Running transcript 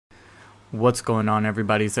What's going on,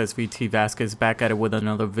 everybody? It's SVT Vasquez back at it with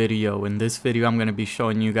another video. In this video I'm going to be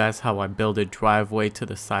showing you guys how I build a driveway to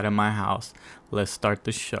the side of my house. Let's start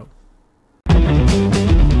the show.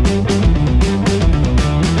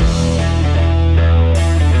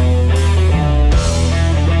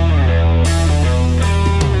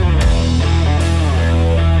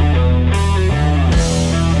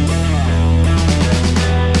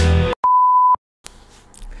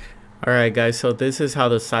 Alright guys, so this is how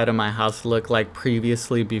the side of my house looked like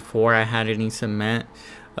previously before I had any cement.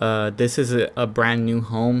 This is a brand new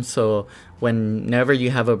home, so whenever you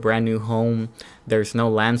have a brand new home, there's no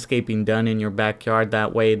landscaping done in your backyard.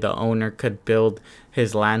 That way the owner could build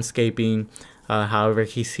his landscaping however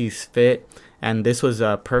he sees fit. And this was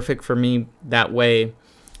perfect for me. That way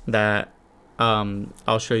that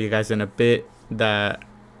I'll show you guys in a bit that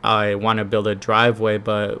I want to build a driveway,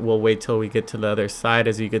 but we'll wait till we get to the other side.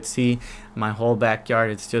 As you can see, my whole backyard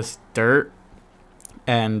is just dirt,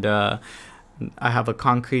 and I have a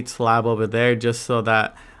concrete slab over there just so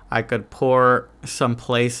that I could pour some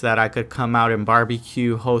place that I could come out and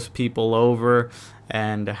barbecue, host people over,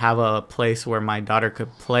 and have a place where my daughter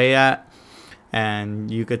could play at. And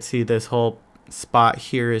you could see this whole spot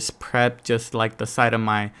here is prepped just like the side of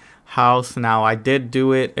my house. Now I did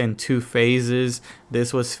do it in two phases.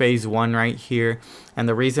 This was phase one right here, and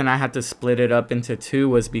the reason I had to split it up into two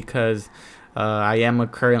was because I am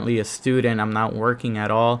currently a student. I'm not working at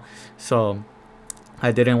all, so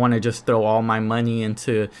I didn't want to just throw all my money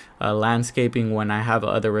into landscaping when I have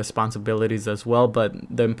other responsibilities as well. But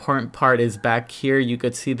the important part is back here. You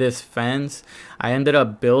could see this fence. I ended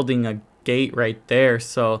up building a gate right there,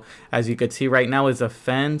 so as you can see right now is a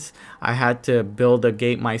fence. I had to build a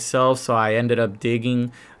gate myself, so I ended up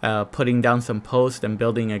digging, putting down some posts and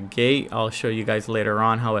building a gate. I'll show you guys later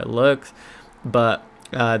on how it looks, but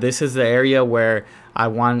this is the area where I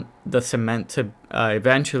want the cement to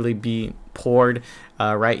eventually be poured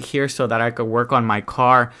right here so that I could work on my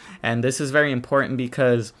car. And this is very important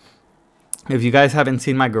because if you guys haven't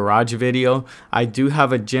seen my garage video, I do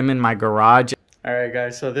have a gym in my garage. Alright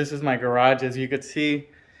guys, so this is my garage. As you can see,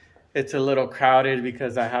 it's a little crowded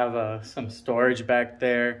because I have some storage back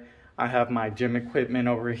there. I have my gym equipment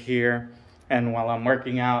over here, and while I'm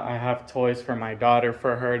working out, I have toys for my daughter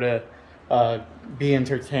for her to be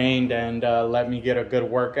entertained and let me get a good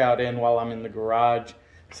workout in while I'm in the garage,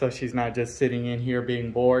 so she's not just sitting in here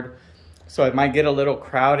being bored. So it might get a little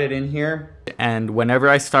crowded in here. And whenever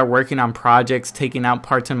I start working on projects, taking out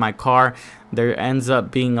parts in my car, there ends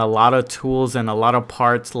up being a lot of tools and a lot of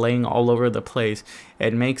parts laying all over the place.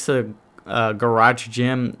 It makes a garage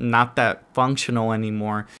gym not that functional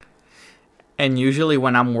anymore. And usually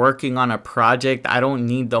when I'm working on a project, I don't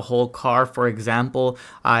need the whole car. For example,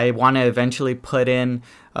 I want to eventually put in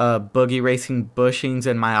boogie racing bushings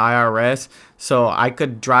in my IRS, so I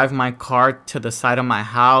could drive my car to the side of my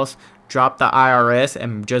house, drop the IRS,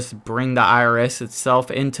 and just bring the IRS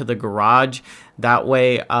itself into the garage. That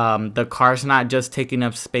way the car's not just taking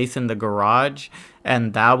up space in the garage,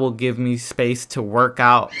 and that will give me space to work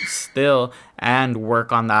out still and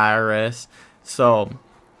work on the IRS. So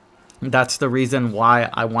that's the reason why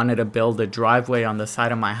I wanted to build a driveway on the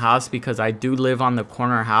side of my house, because I do live on the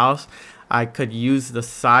corner house. I could use the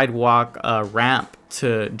sidewalk ramp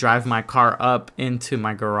to drive my car up into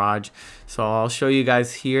my garage. So I'll show you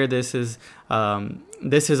guys here. This is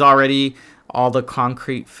already all the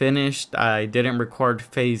concrete finished. I didn't record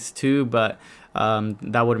phase two, but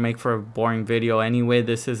that would make for a boring video anyway.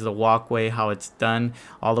 This is the walkway, how it's done,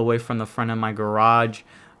 all the way from the front of my garage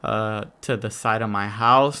to the side of my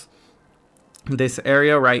house. This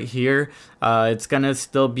area right here, it's gonna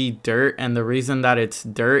still be dirt, and the reason that it's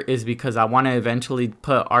dirt is because I want to eventually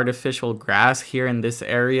put artificial grass here in this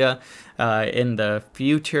area in the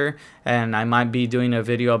future, and I might be doing a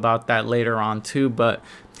video about that later on too. But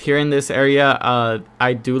here in this area,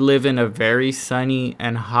 I do live in a very sunny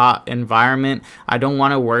and hot environment. I don't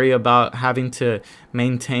want to worry about having to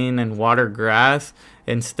maintain and water grass.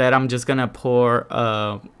 Instead, I'm just gonna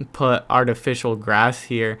put artificial grass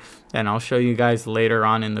here, and I'll show you guys later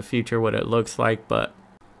on in the future what it looks like. But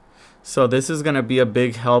so this is gonna be a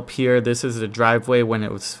big help here. This is the driveway when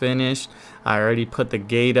it was finished. I already put the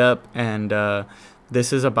gate up, and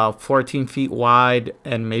this is about 14 feet wide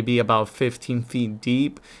and maybe about 15 feet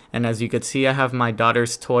deep. And as you can see, I have my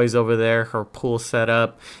daughter's toys over there, her pool set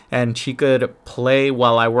up, and she could play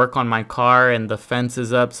while I work on my car, and the fence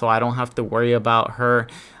is up, so I don't have to worry about her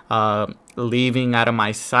leaving out of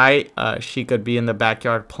my sight. She could be in the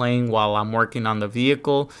backyard playing while I'm working on the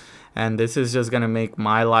vehicle. and this is just gonna make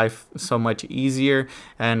my life so much easier.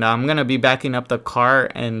 And I'm gonna be backing up the car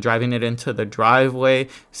and driving it into the driveway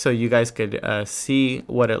so you guys could see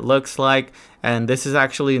what it looks like. And this is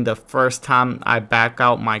actually the first time I back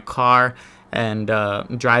out my car and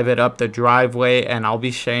drive it up the driveway, and I'll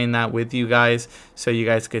be sharing that with you guys so you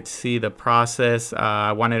guys could see the process.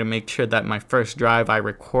 I wanted to make sure that my first drive I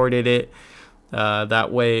recorded it,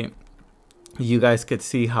 that way you guys could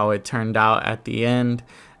see how it turned out at the end.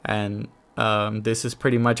 And this is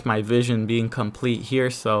pretty much my vision being complete here,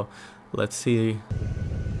 so let's see.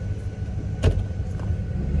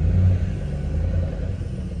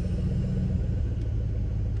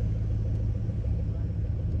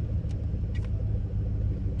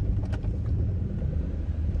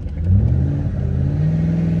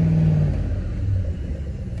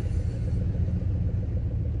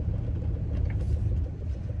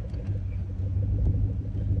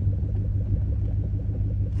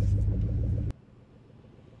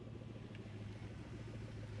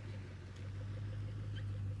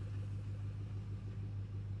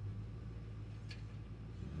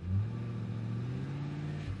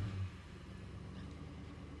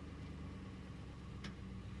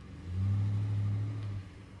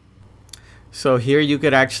 So here you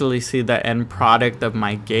could actually see the end product of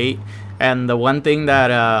my gate. And the one thing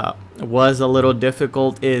that was a little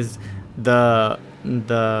difficult is the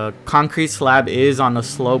concrete slab is on a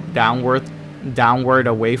slope downward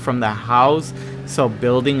away from the house. So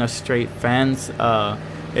building a straight fence,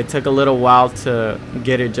 it took a little while to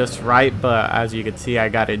get it just right, but as you can see, I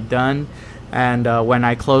got it done. And when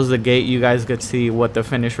I close the gate, you guys could see what the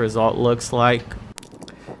finished result looks like.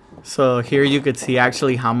 So here you could see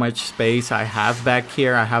actually how much space I have back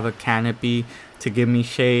here. I have a canopy to give me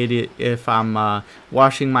shade if I'm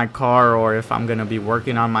washing my car, or if I'm gonna be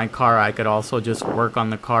working on my car, I could also just work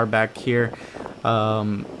on the car back here.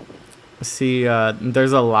 There's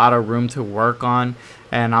a lot of room to work on,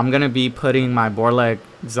 and I'm gonna be putting my Borla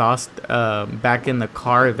exhaust back in the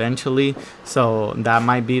car eventually, so that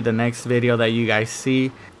might be the next video that you guys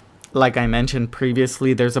see. Like I mentioned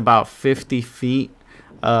previously, there's about 50 feet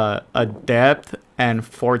a depth and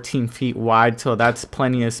 14 feet wide, so that's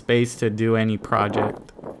plenty of space to do any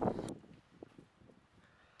project.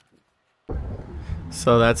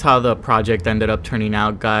 So that's how the project ended up turning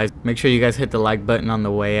out, guys. Make sure you guys hit the like button on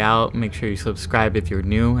the way out. Make sure you subscribe if you're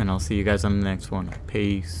new, and I'll see you guys on the next one.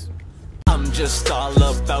 Peace. I'm just all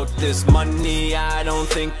about this money, I don't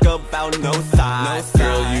think about no thoughts.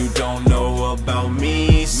 Girl, you don't know about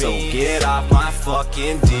me, so get off my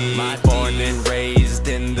fucking D. Born and raised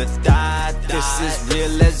in the dot, this is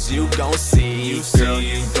real as you gon' see. Girl,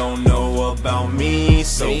 you don't know about me,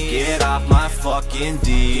 so get off my fucking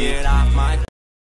D.